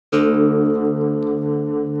Oh,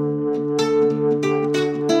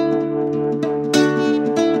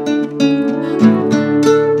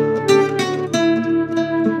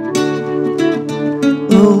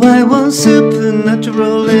 I want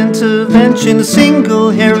supernatural intervention. A single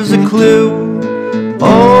hair is a clue.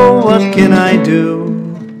 Oh, what can I do?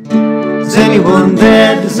 Is anyone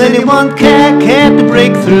there? Does anyone care to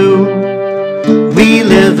break through? We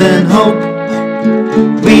live in hope.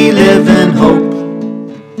 We live in hope.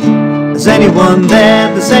 Is anyone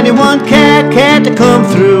there? Does anyone care to come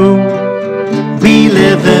through? We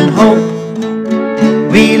live in hope.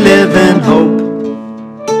 We live in hope.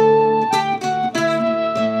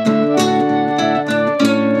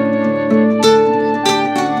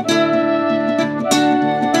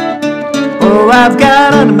 Oh, I've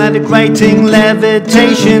got automatic writing,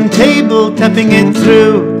 levitation, table tapping it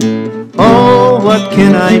through. Oh, what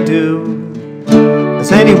can I do?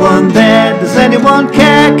 Is anyone there? Does anyone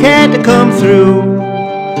care to come through?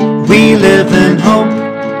 We live in hope.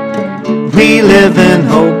 We live in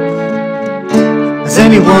hope. Is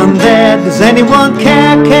anyone there? Does anyone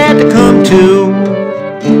care to come too?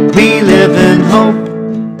 We live in hope.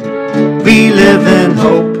 We live in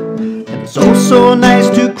hope. And it's oh so nice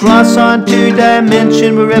to cross on two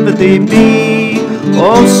dimension wherever they be.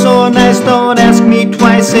 Oh so nice, don't ask me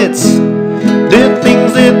twice. It's the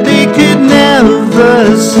things that they could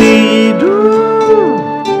never see.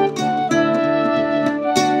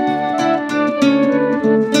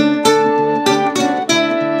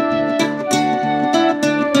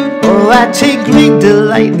 Oh, I take great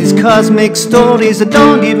delight in these cosmic stories. I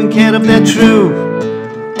don't even care if they're true.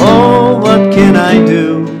 Oh, what can I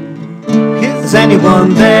do? Is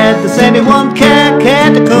anyone there? Does anyone care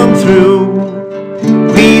to come through?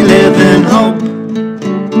 We live in hope.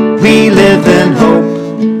 We live in hope.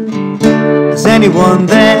 Is anyone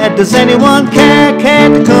there? Does anyone care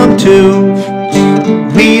to come too?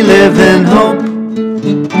 We live in hope.